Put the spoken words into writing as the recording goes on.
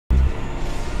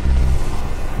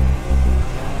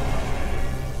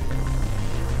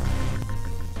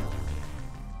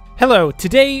Hello,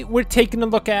 today we're taking a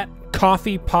look at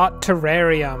Coffee Pot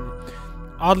Terrarium.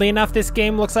 Oddly enough, this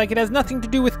game looks like it has nothing to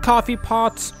do with coffee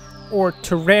pots or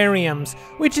terrariums,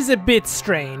 which is a bit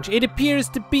strange. It appears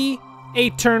to be a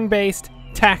turn-based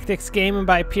tactics game, and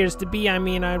by appears to be, I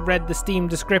mean I read the Steam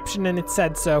description and it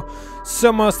said so.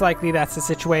 So most likely that's the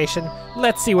situation.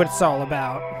 Let's see what it's all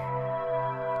about.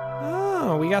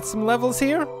 Oh, we got some levels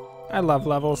here? I love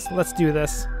levels. Let's do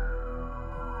this.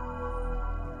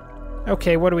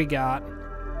 Okay, what do we got?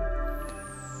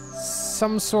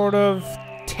 Some sort of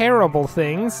terrible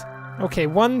things. Okay,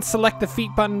 1, select the feet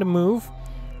button to move.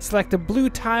 Select a blue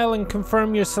tile and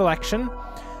confirm your selection.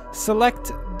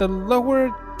 Select the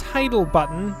lower title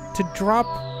button to drop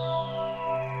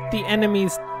the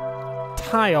enemy's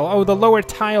tile. Oh, the lower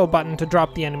tile button to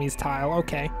drop the enemy's tile.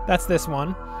 Okay, that's this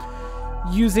one.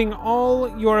 Using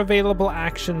all your available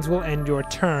actions will end your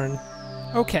turn.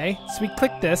 Okay, so we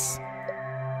click this.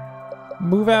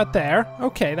 Move out there.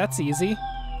 Okay, that's easy.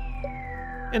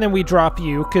 And then we drop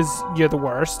you, because you're the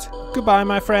worst. Goodbye,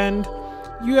 my friend.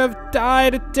 You have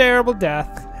died a terrible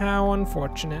death. How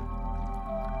unfortunate.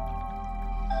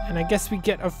 And I guess we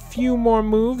get a few more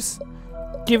moves.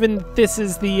 Given that this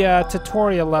is the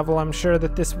tutorial level, I'm sure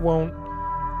that this won't,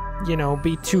 you know,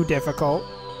 be too difficult.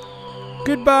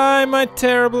 Goodbye, my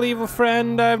terrible evil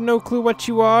friend. I have no clue what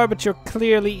you are, but you're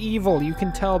clearly evil. You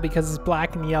can tell because it's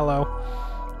black and yellow.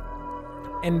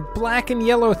 And black and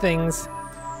yellow things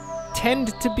tend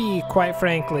to be, quite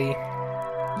frankly,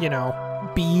 you know,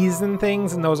 bees and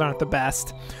things, and those aren't the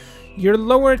best. Your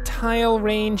lower tile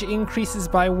range increases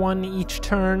by 1 each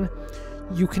turn.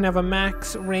 You can have a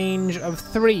max range of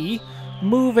 3.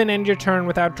 Move and end your turn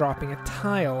without dropping a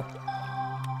tile.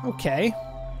 Okay.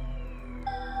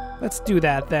 Let's do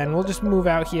that then. We'll just move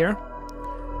out here.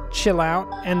 Chill out.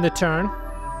 End the turn.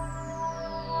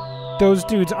 Those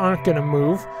dudes aren't gonna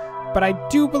move. But I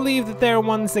do believe that there are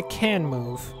ones that can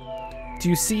move. Do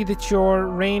you see that your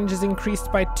range is increased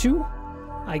by 2?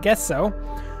 I guess so.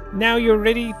 Now you're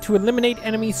ready to eliminate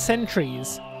enemy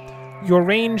sentries. Your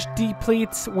range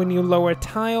depletes when you lower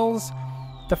tiles.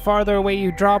 The farther away you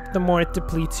drop, the more it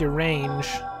depletes your range.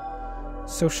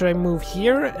 So should I move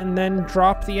here and then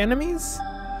drop the enemies?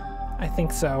 I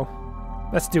think so.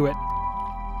 Let's do it.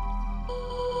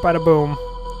 Bada boom.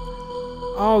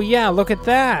 Oh yeah, look at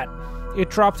that. It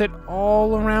dropped it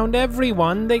all around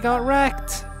everyone. They got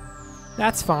wrecked.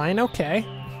 That's fine, okay.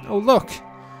 Oh, look.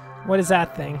 What is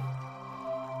that thing?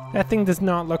 That thing does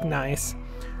not look nice.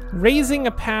 Raising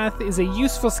a path is a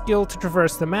useful skill to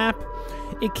traverse the map.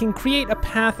 It can create a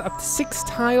path up to 6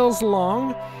 tiles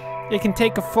long. It can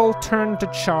take a full turn to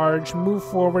charge, move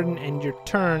forward, and end your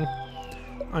turn.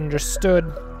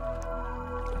 Understood.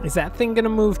 Is that thing gonna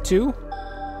move too?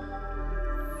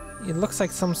 It looks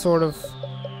like some sort of...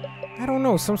 I don't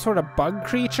know, some sort of bug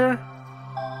creature?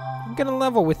 I'm gonna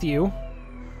level with you.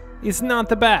 It's not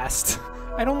the best.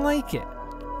 I don't like it.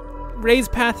 Raise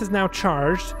path is now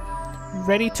charged.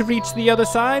 Ready to reach the other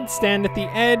side? Stand at the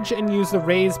edge and use the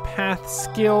raise path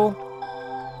skill.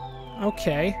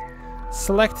 Okay.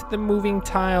 Select the moving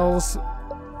tiles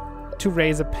to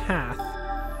raise a path.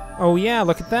 Oh yeah,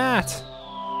 look at that.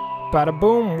 Bada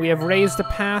boom, we have raised a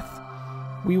path.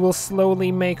 We will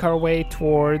slowly make our way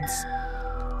towards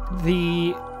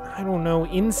the, I don't know,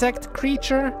 insect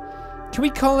creature? Can we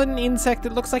call it an insect?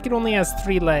 It looks like it only has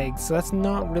 3 legs, so that's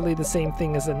not really the same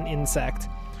thing as an insect.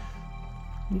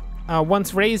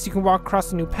 Once raised, you can walk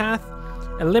across a new path.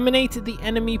 Eliminate the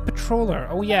enemy patroller.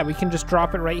 Oh yeah, we can just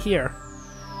drop it right here.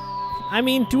 I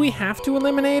mean, do we have to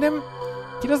eliminate him?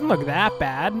 He doesn't look that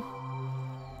bad.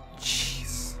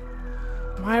 Jeez.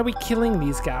 Why are we killing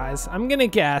these guys? I'm gonna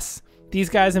guess these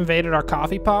guys invaded our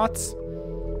coffee pots.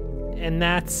 And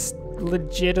that's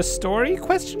legit a story?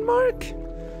 Question mark?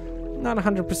 Not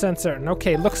 100% certain.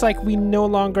 Okay, looks like we no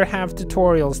longer have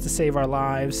tutorials to save our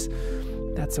lives.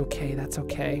 That's okay, that's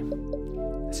okay.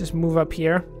 Let's just move up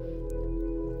here.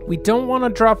 We don't want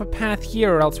to drop a path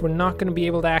here or else we're not going to be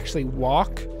able to actually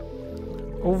walk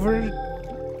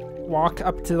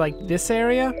up to like this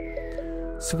area.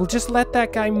 So we'll just let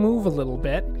that guy move a little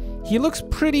bit. He looks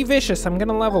pretty vicious. I'm going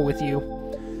to level with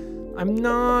you. I'm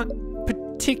not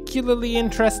particularly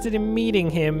interested in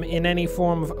meeting him in any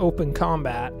form of open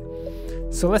combat.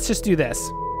 So let's just do this.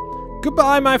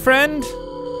 Goodbye, my friend.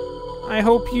 I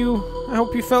hope you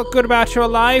felt good about your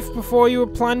life before you were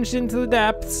plunged into the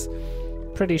depths.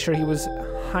 Pretty sure he was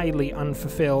highly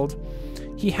unfulfilled.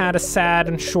 He had a sad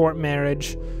and short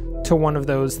marriage to one of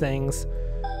those things.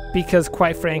 Because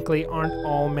quite frankly, aren't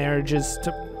all marriages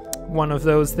to one of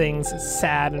those things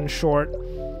sad and short?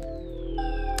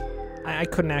 I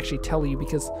couldn't actually tell you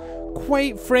because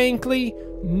quite frankly,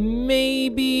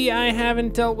 maybe I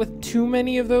haven't dealt with too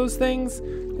many of those things.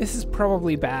 This is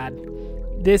probably bad.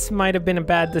 This might have been a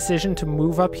bad decision to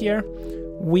move up here.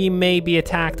 We may be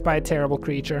attacked by a terrible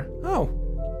creature. Oh.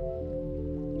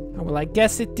 Oh, well, I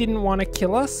guess it didn't want to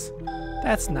kill us.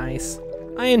 That's nice.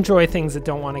 I enjoy things that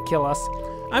don't want to kill us.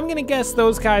 I'm gonna guess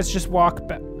those guys just walk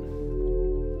back.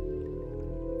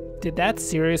 Did that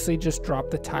seriously just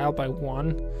drop the tile by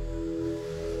 1?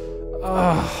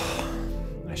 Ugh.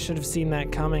 I should have seen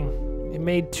that coming. It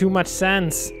made too much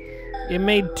sense. It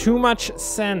made too much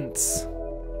sense.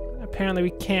 Apparently we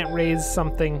can't raise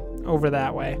something over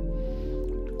that way.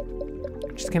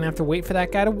 Just gonna have to wait for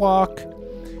that guy to walk.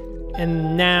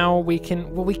 And now we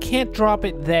can, well, we can't drop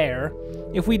it there.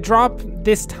 If we drop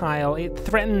this tile, it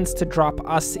threatens to drop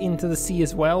us into the sea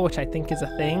as well, which I think is a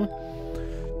thing.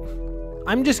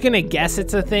 I'm just gonna guess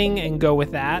it's a thing and go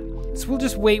with that. So we'll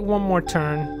just wait one more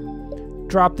turn.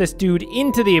 Drop this dude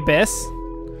into the abyss.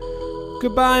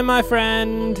 Goodbye, my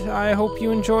friend. I hope you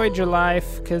enjoyed your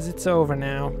life, because it's over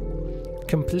now.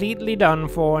 Completely done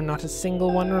for. Not a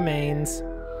single one remains.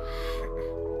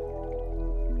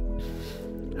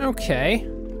 Okay.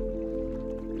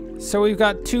 So we've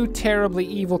got 2 terribly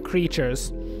evil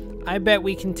creatures. I bet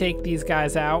we can take these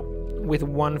guys out with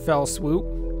one fell swoop.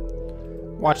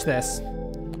 Watch this.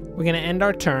 We're gonna end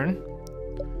our turn,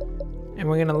 and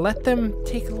we're gonna let them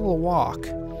take a little walk.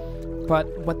 But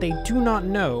what they do not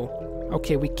know...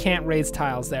 Okay, we can't raise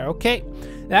tiles there. Okay,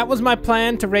 that was my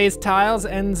plan, to raise tiles.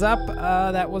 Ends up,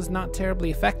 that was not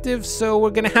terribly effective, so we're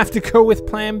gonna have to go with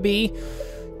plan B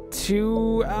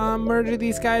to murder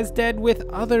these guys dead with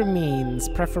other means,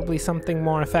 preferably something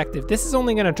more effective. This is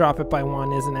only gonna drop it by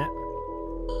 1, isn't it?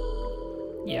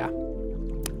 Yeah.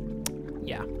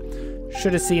 Yeah.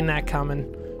 Should have seen that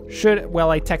coming. Well,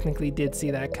 I technically did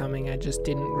see that coming. I just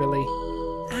didn't really...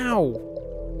 Ow!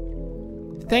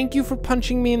 Thank you for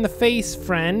punching me in the face,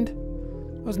 friend.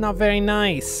 That was not very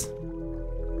nice.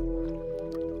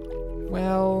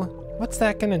 Well, what's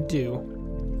that gonna do?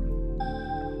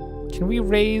 Can we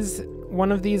raise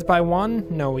one of these by 1?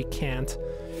 No, we can't.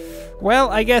 Well,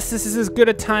 I guess this is as good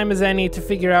a time as any to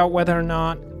figure out whether or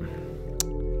not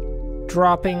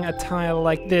dropping a tile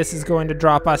like this is going to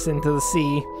drop us into the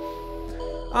sea.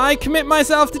 I commit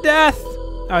myself to death!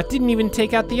 Oh, it didn't even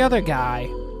take out the other guy.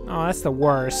 Oh, that's the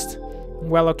worst.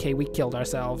 Well, okay, we killed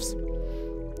ourselves.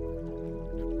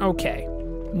 Okay.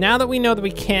 Now that we know that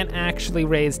we can't actually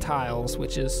raise tiles,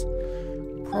 which is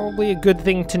probably a good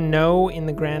thing to know in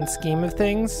the grand scheme of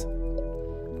things,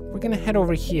 we're gonna head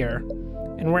over here,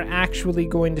 and we're actually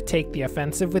going to take the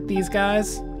offensive with these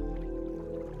guys.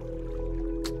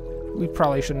 We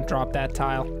probably shouldn't drop that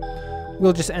tile.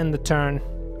 We'll just end the turn.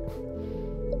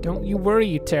 Don't you worry,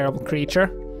 you terrible creature.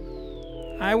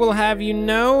 I will have you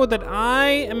know that I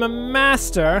am a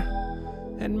master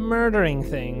at murdering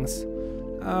things.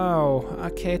 Oh,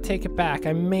 okay, take it back.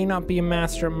 I may not be a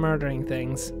master at murdering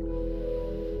things.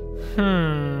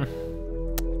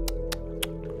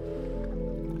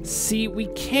 See, we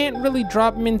can't really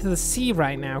drop him into the sea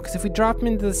right now, because if we drop him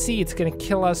into the sea, it's gonna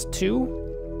kill us too.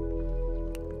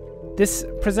 This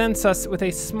presents us with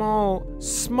a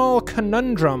small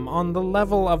conundrum on the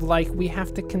level of, like, we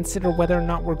have to consider whether or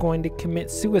not we're going to commit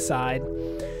suicide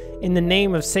in the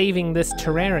name of saving this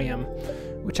terrarium,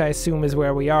 which I assume is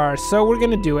where we are. So we're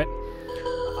gonna do it.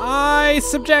 I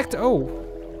subject... Oh,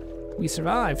 we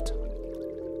survived.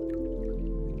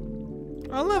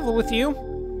 I'll level with you.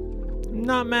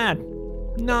 Not mad.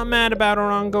 Not mad about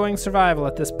our ongoing survival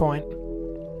at this point.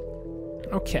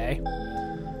 Okay.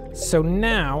 So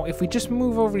now, if we just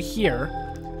move over here,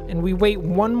 and we wait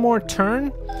one more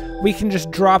turn, we can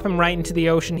just drop him right into the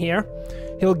ocean here.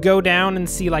 He'll go down and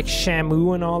see, like,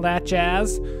 Shamu and all that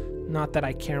jazz. Not that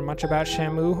I care much about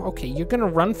Shamu. Okay, you're gonna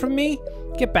run from me?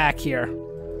 Get back here.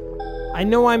 I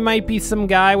know I might be some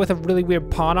guy with a really weird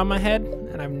pot on my head,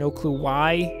 and I have no clue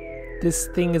why this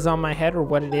thing is on my head or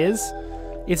what it is.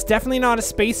 It's definitely not a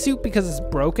spacesuit because it's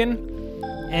broken.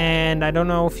 And I don't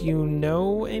know if you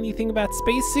know anything about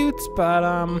spacesuits, but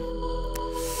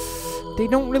they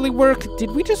don't really work.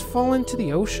 Did we just fall into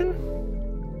the ocean?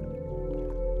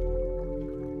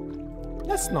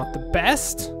 That's not the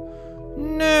best.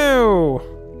 No.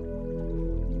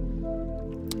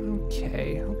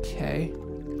 Okay.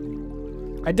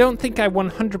 I don't think I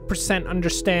 100%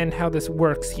 understand how this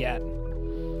works yet.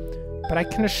 But I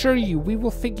can assure you, we will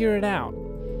figure it out.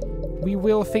 We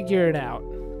will figure it out.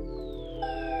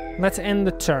 Let's end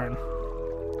the turn.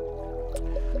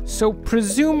 So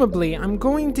presumably, I'm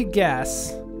going to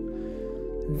guess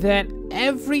that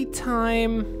every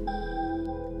time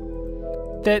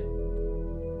that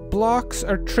blocks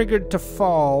are triggered to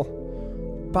fall,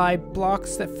 by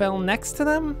blocks that fell next to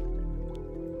them?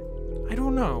 I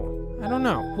don't know. I don't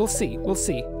know. We'll see. We'll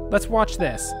see. Let's watch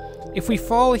this. If we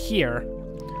fall here,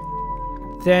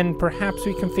 then perhaps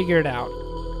we can figure it out.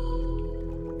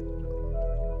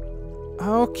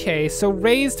 Okay, so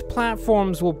raised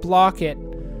platforms will block it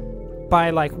by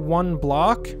like 1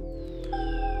 block.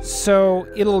 So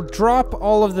it'll drop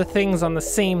all of the things on the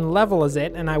same level as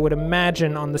it, and I would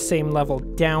imagine on the same level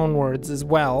downwards as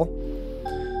well.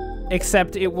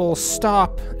 Except it will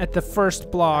stop at the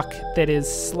first block that is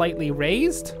slightly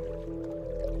raised.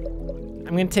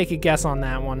 I'm gonna take a guess on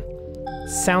that one.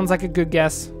 Sounds like a good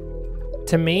guess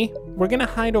to me. We're gonna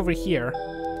hide over here.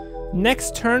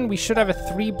 Next turn, we should have a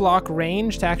 3-block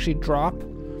range to actually drop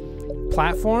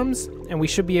platforms, and we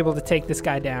should be able to take this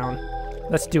guy down.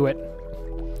 Let's do it.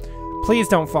 Please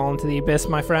don't fall into the abyss,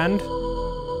 my friend.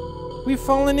 We've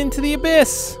fallen into the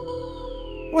abyss.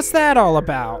 What's that all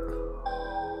about?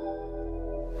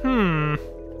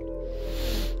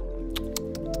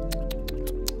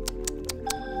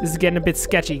 This is getting a bit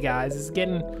sketchy, guys. This is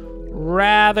getting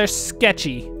rather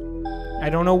sketchy. I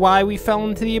don't know why we fell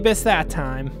into the abyss that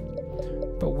time,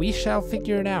 but we shall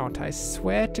figure it out. I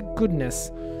swear to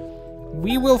goodness.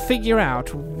 We will figure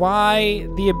out why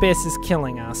the abyss is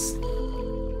killing us.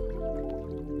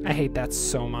 I hate that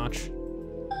so much.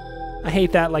 I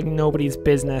hate that like nobody's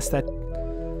business. That,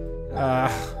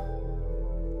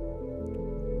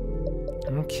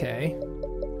 okay.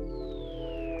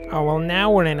 Oh, well, now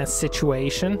we're in a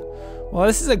situation. Well,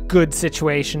 this is a good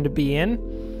situation to be in.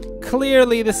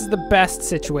 Clearly, this is the best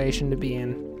situation to be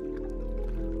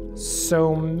in.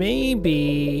 So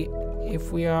maybe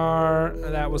if we are...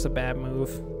 That was a bad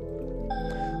move.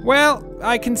 Well,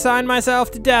 I consign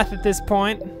myself to death at this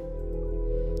point.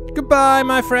 Goodbye,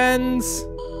 my friends.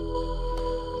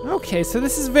 Okay, so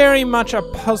this is very much a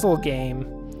puzzle game,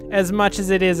 as much as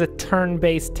it is a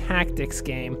turn-based tactics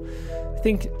game. I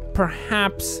think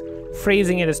perhaps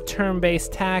phrasing it as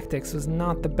turn-based tactics was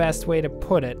not the best way to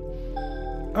put it.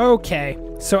 Okay,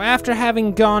 so after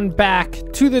having gone back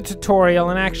to the tutorial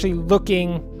and actually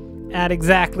looking at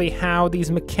exactly how these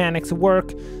mechanics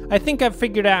work, I think I've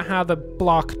figured out how the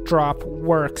block drop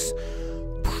works.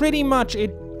 Pretty much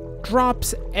it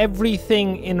drops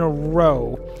everything in a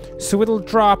row. So it'll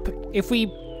drop, if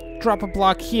we drop a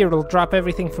block here, it'll drop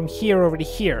everything from here over to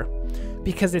here,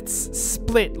 because it's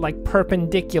split like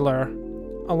perpendicular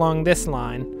along this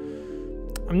line.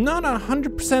 I'm not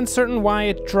 100% certain why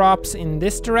it drops in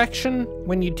this direction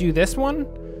when you do this one.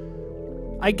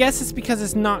 I guess it's because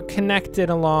it's not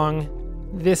connected along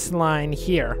this line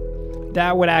here.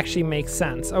 That would actually make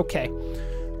sense. Okay.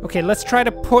 Okay, let's try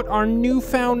to put our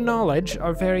newfound knowledge,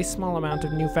 our very small amount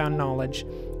of newfound knowledge,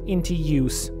 into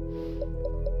use.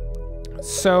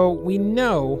 So we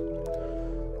know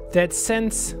that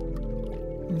since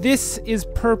this is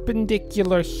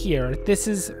perpendicular here, this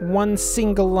is one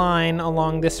single line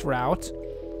along this route,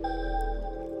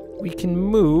 we can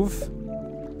move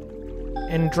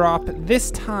and drop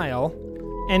this tile,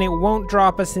 and it won't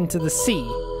drop us into the sea,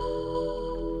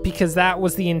 because that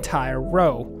was the entire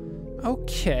row.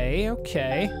 Okay,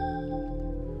 okay.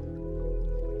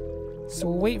 So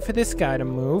we'll wait for this guy to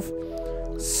move.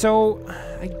 So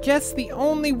I guess the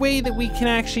only way that we can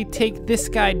actually take this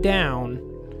guy down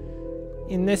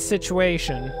in this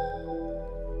situation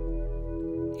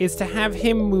is to have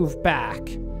him move back,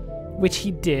 which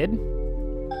he did.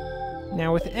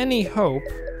 Now with any hope,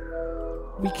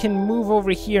 we can move over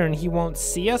here and he won't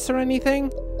see us or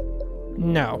anything?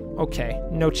 No, okay,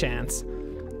 no chance.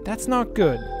 That's not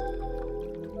good.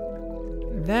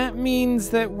 That means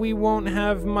that we won't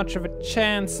have much of a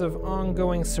chance of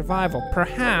ongoing survival.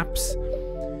 Perhaps.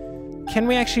 Can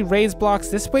we actually raise blocks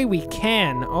this way? We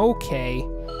can. Okay.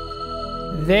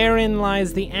 Therein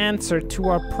lies the answer to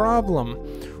our problem.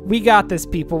 We got this,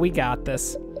 people. We got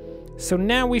this. So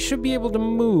now we should be able to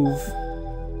move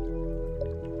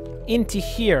into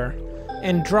here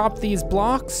and drop these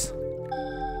blocks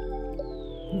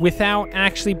without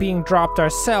actually being dropped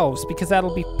ourselves, because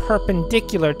that'll be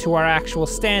perpendicular to our actual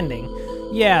standing.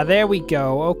 Yeah, there we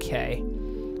go. Okay.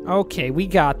 Okay, we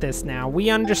got this now. We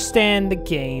understand the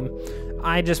game.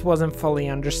 I just wasn't fully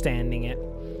understanding it.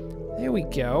 There we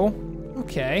go.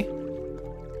 Okay.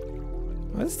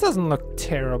 Well, this doesn't look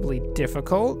terribly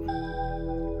difficult.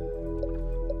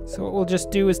 So what we'll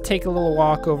just do is take a little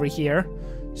walk over here.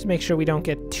 Just make sure we don't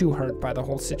get too hurt by the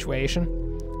whole situation.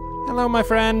 Hello, my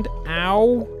friend.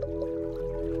 Ow.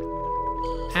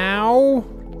 Ow.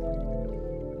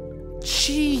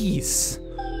 Jeez.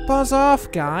 Buzz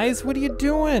off, guys. What are you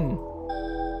doing?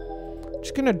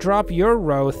 Just gonna drop your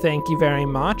row, thank you very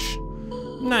much.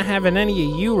 I'm not having any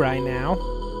of you right now.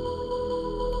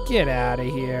 Get out of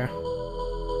here.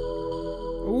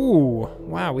 Ooh,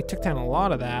 wow, we took down a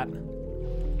lot of that.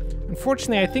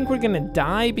 Unfortunately, I think we're gonna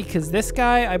die because this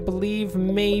guy, I believe,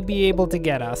 may be able to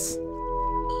get us.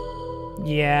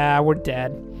 Yeah, we're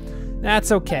dead.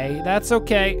 That's okay, that's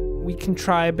okay. We can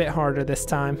try a bit harder this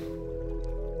time.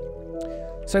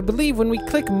 So I believe when we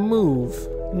click move,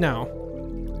 no.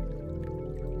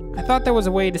 I thought there was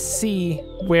a way to see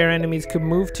where enemies could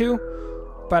move to,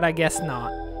 but I guess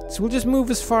not. So we'll just move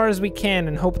as far as we can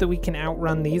and hope that we can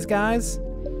outrun these guys.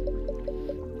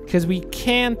 Because we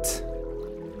can't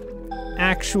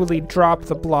actually drop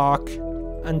the block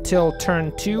until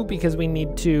turn 2 because we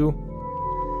need to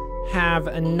have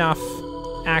enough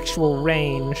actual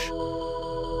range.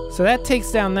 So that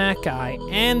takes down that guy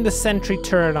and the sentry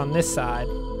turret on this side.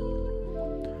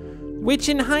 Which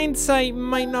in hindsight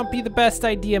might not be the best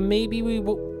idea. Maybe we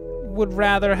would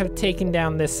rather have taken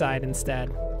down this side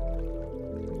instead.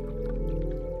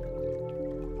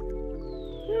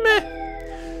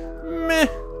 Meh.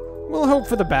 We'll hope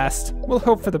for the best. We'll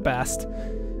hope for the best.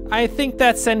 I think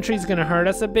that sentry's gonna hurt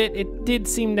us a bit. It did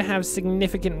seem to have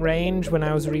significant range when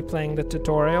I was replaying the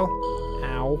tutorial.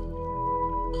 Ow.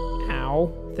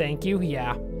 Ow. Thank you.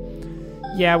 Yeah.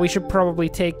 Yeah, we should probably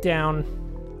take down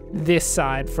this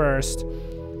side first.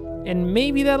 And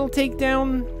maybe that'll take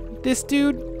down this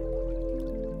dude?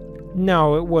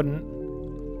 No, it wouldn't.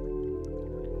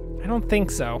 I don't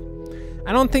think so.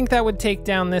 I don't think that would take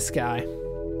down this guy.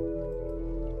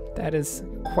 That is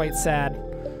quite sad.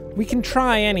 We can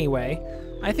try anyway.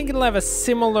 I think it'll have a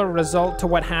similar result to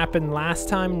what happened last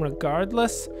time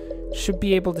regardless. Should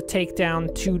be able to take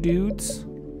down 2 dudes.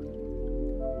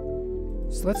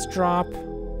 So let's drop.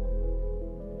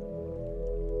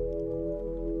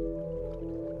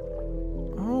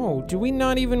 Oh, do we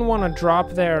not even want to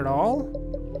drop there at all?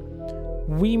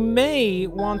 We may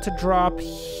want to drop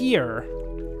here.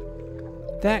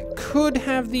 That could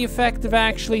have the effect of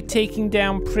actually taking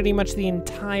down pretty much the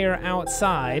entire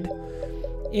outside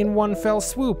in one fell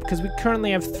swoop, because we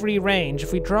currently have 3 range.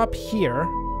 If we drop here,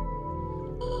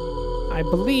 I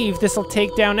believe this will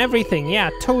take down everything.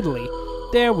 Yeah, totally.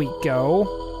 There we go.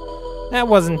 That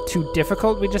wasn't too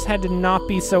difficult. We just had to not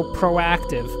be so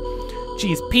proactive.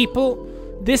 Geez, people,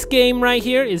 this game right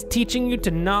here is teaching you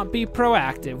to not be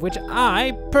proactive, which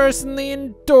I personally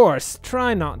endorse.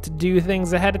 Try not to do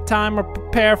things ahead of time or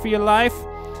prepare for your life.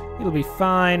 It'll be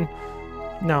fine.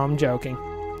 No, I'm joking.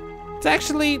 It's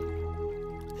actually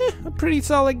a pretty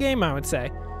solid game, I would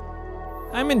say.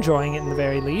 I'm enjoying it in the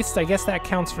very least. I guess that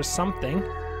counts for something.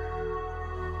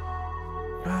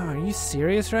 Oh, are you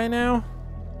serious right now?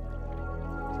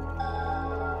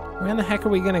 Where in the heck are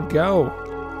we gonna go?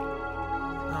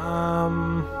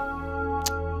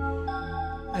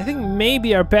 I think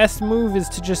maybe our best move is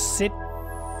to just sit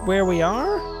where we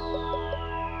are?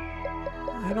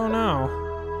 I don't know.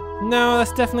 No,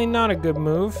 that's definitely not a good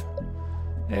move.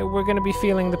 We're gonna be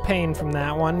feeling the pain from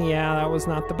that one. Yeah, that was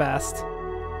not the best.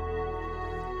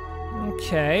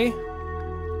 Okay.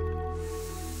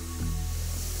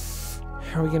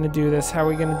 How are we gonna do this? How are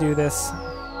we gonna do this?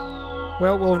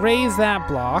 Well, we'll raise that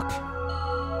block.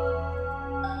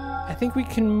 I think we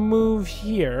can move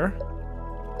here.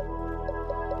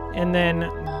 And then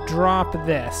drop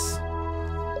this.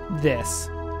 This.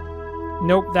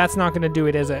 Nope, that's not gonna do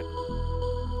it, is it?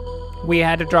 We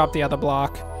had to drop the other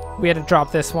block. We had to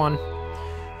drop this one.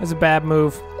 It was a bad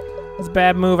move. It was a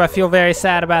bad move. I feel very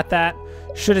sad about that.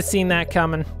 Should have seen that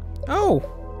coming. Oh!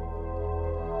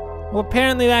 Well,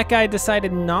 apparently that guy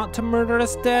decided not to murder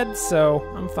us dead, so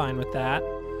I'm fine with that.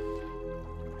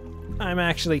 I'm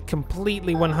actually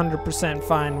completely 100%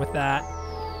 fine with that.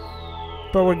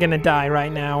 But we're gonna die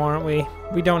right now, aren't we?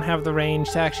 We don't have the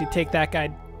range to actually take that guy.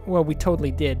 Well, we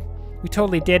totally did. We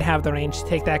totally did have the range to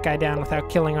take that guy down without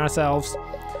killing ourselves.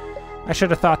 I should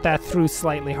have thought that through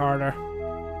slightly harder.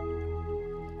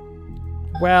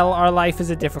 Well, our life is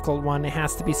a difficult one, it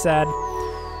has to be said.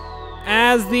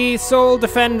 As the sole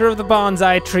defender of the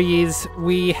bonsai trees,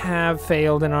 we have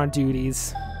failed in our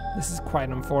duties. This is quite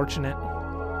unfortunate.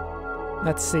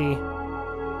 Let's see.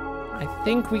 I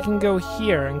think we can go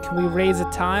here, and can we raise a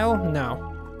tile?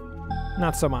 No.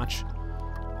 Not so much.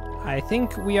 I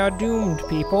think we are doomed,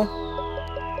 people.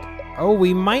 Oh,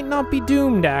 we might not be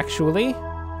doomed, actually.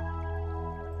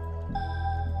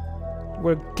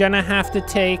 We're gonna have to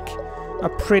take a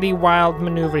pretty wild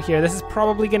maneuver here. This is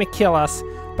probably gonna kill us,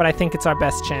 but I think it's our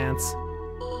best chance.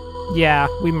 Yeah,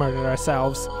 we murdered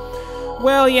ourselves.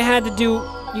 Well, you gotta do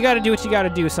what you gotta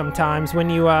do sometimes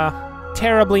when you,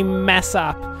 terribly mess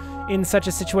up in such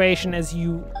a situation as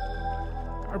you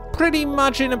are pretty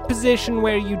much in a position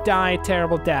where you die a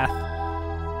terrible death.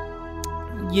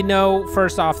 you know,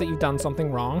 first off, that you've done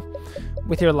something wrong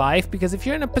with your life, because if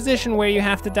you're in a position where you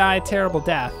have to die a terrible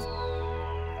death,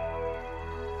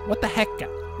 what the heck?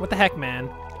 What the heck, man?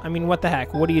 I mean, what the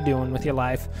heck? What are you doing with your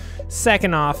life?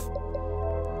 Second off,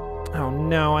 oh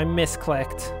no, I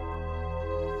misclicked.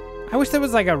 I wish there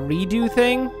was like a redo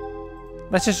thing.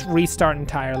 Let's just restart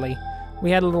entirely.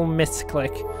 We had a little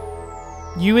misclick.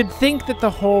 You would think that the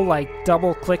whole like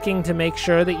double clicking to make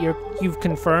sure that you've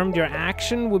confirmed your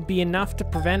action would be enough to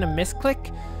prevent a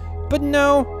misclick. But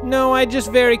no, I just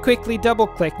very quickly double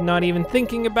clicked, not even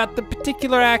thinking about the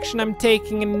particular action I'm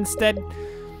taking, and instead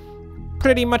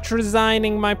pretty much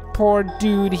resigning my poor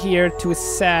dude here to a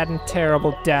sad and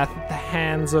terrible death at the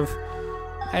hands of,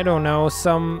 I don't know,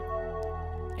 some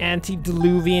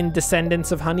antediluvian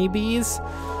descendants of honeybees.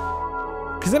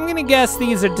 Because I'm gonna guess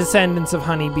these are descendants of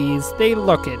honeybees. They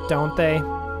look it, don't they?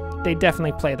 They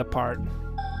definitely play the part.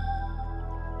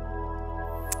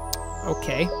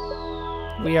 Okay.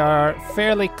 We are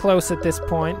fairly close at this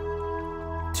point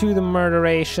to the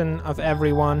murderation of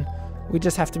everyone. We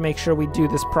just have to make sure we do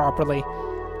this properly.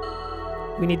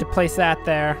 We need to place that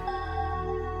there.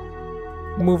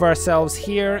 Move ourselves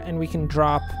here, and we can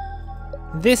drop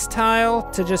this tile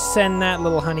to just send that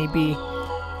little honeybee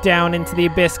down into the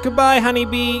abyss. Goodbye,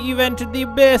 honeybee. You've entered the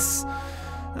abyss.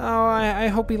 Oh, I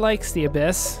hope he likes the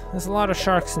abyss. There's a lot of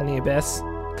sharks in the abyss.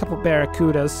 A couple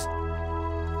barracudas.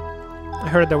 I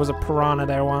heard there was a piranha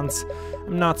there once.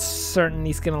 I'm not certain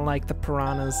he's gonna like the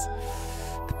piranhas.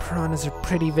 The piranhas are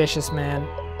pretty vicious, man.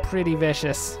 Pretty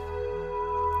vicious.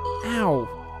 Ow.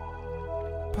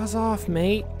 Buzz off,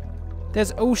 mate.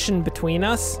 There's ocean between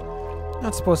us.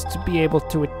 Not supposed to be able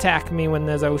to attack me when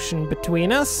there's ocean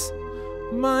between us.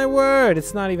 My word,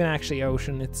 it's not even actually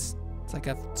ocean. It's like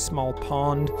a small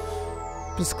pond.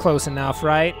 Just close enough,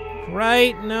 right?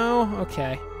 Right? No?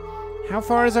 Okay. How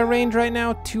far is our range right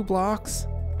now? 2 blocks?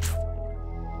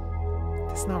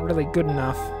 That's not really good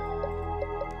enough.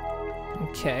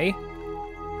 Okay.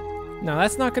 No,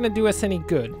 that's not going to do us any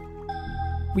good.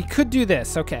 We could do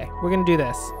this. Okay, we're going to do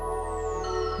this.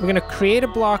 We're going to create a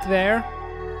block there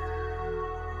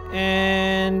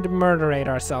and murderate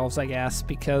ourselves, I guess,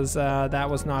 because that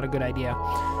was not a good idea.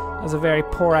 That was a very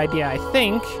poor idea, I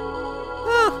think.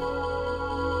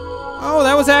 Oh,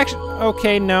 that was actually...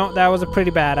 Okay, no, that was a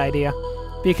pretty bad idea.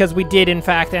 Because we did, in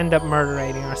fact, end up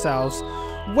murderating ourselves.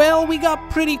 Well, we got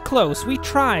pretty close. We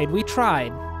tried. We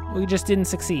just didn't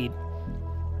succeed.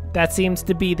 That seems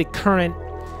to be the current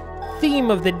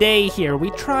theme of the day here. We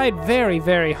tried very,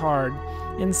 very hard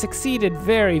and succeeded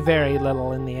very, very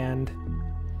little in the end.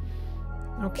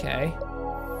 Okay.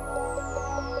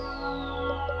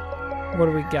 What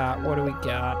do we got? What do we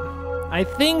got? I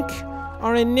think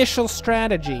our initial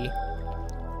strategy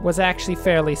was actually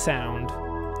fairly sound.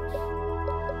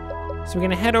 So we're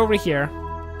gonna head over here,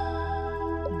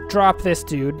 drop this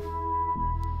dude,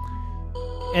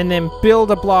 and then build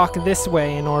a block this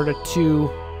way in order to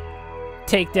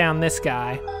take down this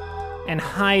guy and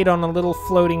hide on a little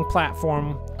floating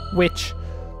platform, which,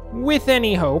 with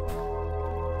any hope,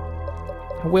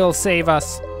 will save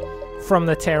us from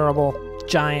the terrible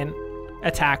giant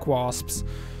attack wasps,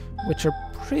 which are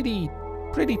pretty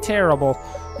terrible.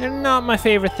 They're not my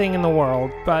favorite thing in the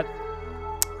world, but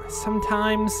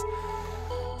sometimes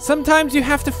you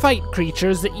have to fight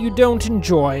creatures that you don't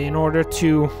enjoy in order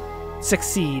to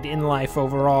succeed in life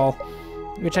overall,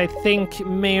 which I think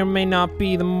may or may not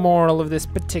be the moral of this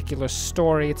particular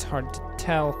story. It's hard to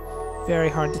tell. Very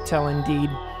hard to tell indeed.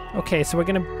 Okay, so we're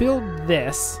gonna build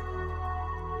this.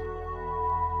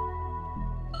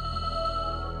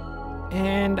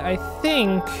 And I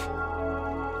think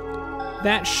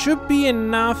that should be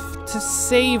enough to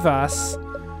save us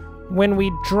when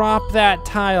we drop that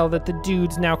tile that the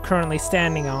dude's now currently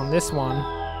standing on, this one.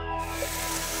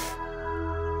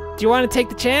 Do you want to take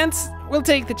the chance? We'll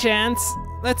take the chance.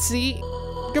 Let's see.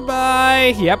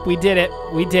 Goodbye. Yep, we did it.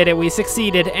 We did it. We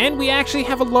succeeded. And we actually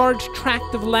have a large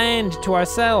tract of land to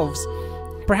ourselves.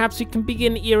 Perhaps we can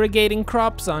begin irrigating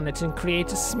crops on it and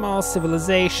create a small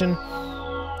civilization.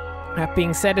 That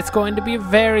being said, it's going to be a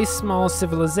very small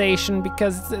civilization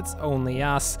because it's only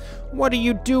us. What are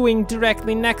you doing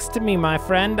directly next to me, my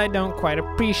friend? I don't quite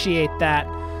appreciate that.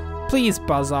 Please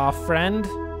buzz off, friend.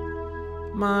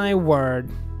 My word.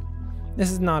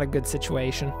 This is not a good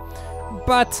situation.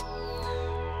 But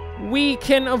we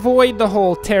can avoid the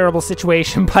whole terrible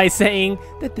situation by saying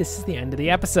that this is the end of the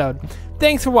episode.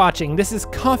 Thanks for watching. This is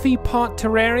Coffee Pot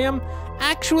Terrarium.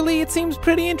 Actually, it seems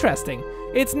pretty interesting.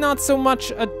 It's not so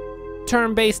much a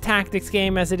turn-based tactics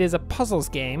game as it is a puzzles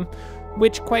game,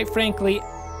 which quite frankly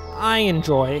I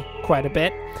enjoy quite a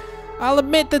bit. I'll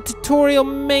admit the tutorial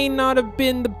may not have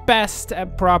been the best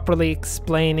at properly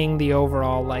explaining the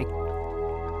overall, like,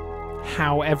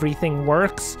 how everything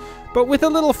works, but with a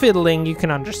little fiddling you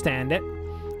can understand it.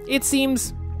 It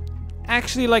seems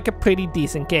actually like a pretty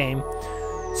decent game.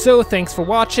 So thanks for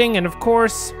watching, and of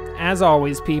course, as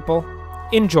always people,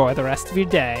 enjoy the rest of your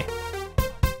day.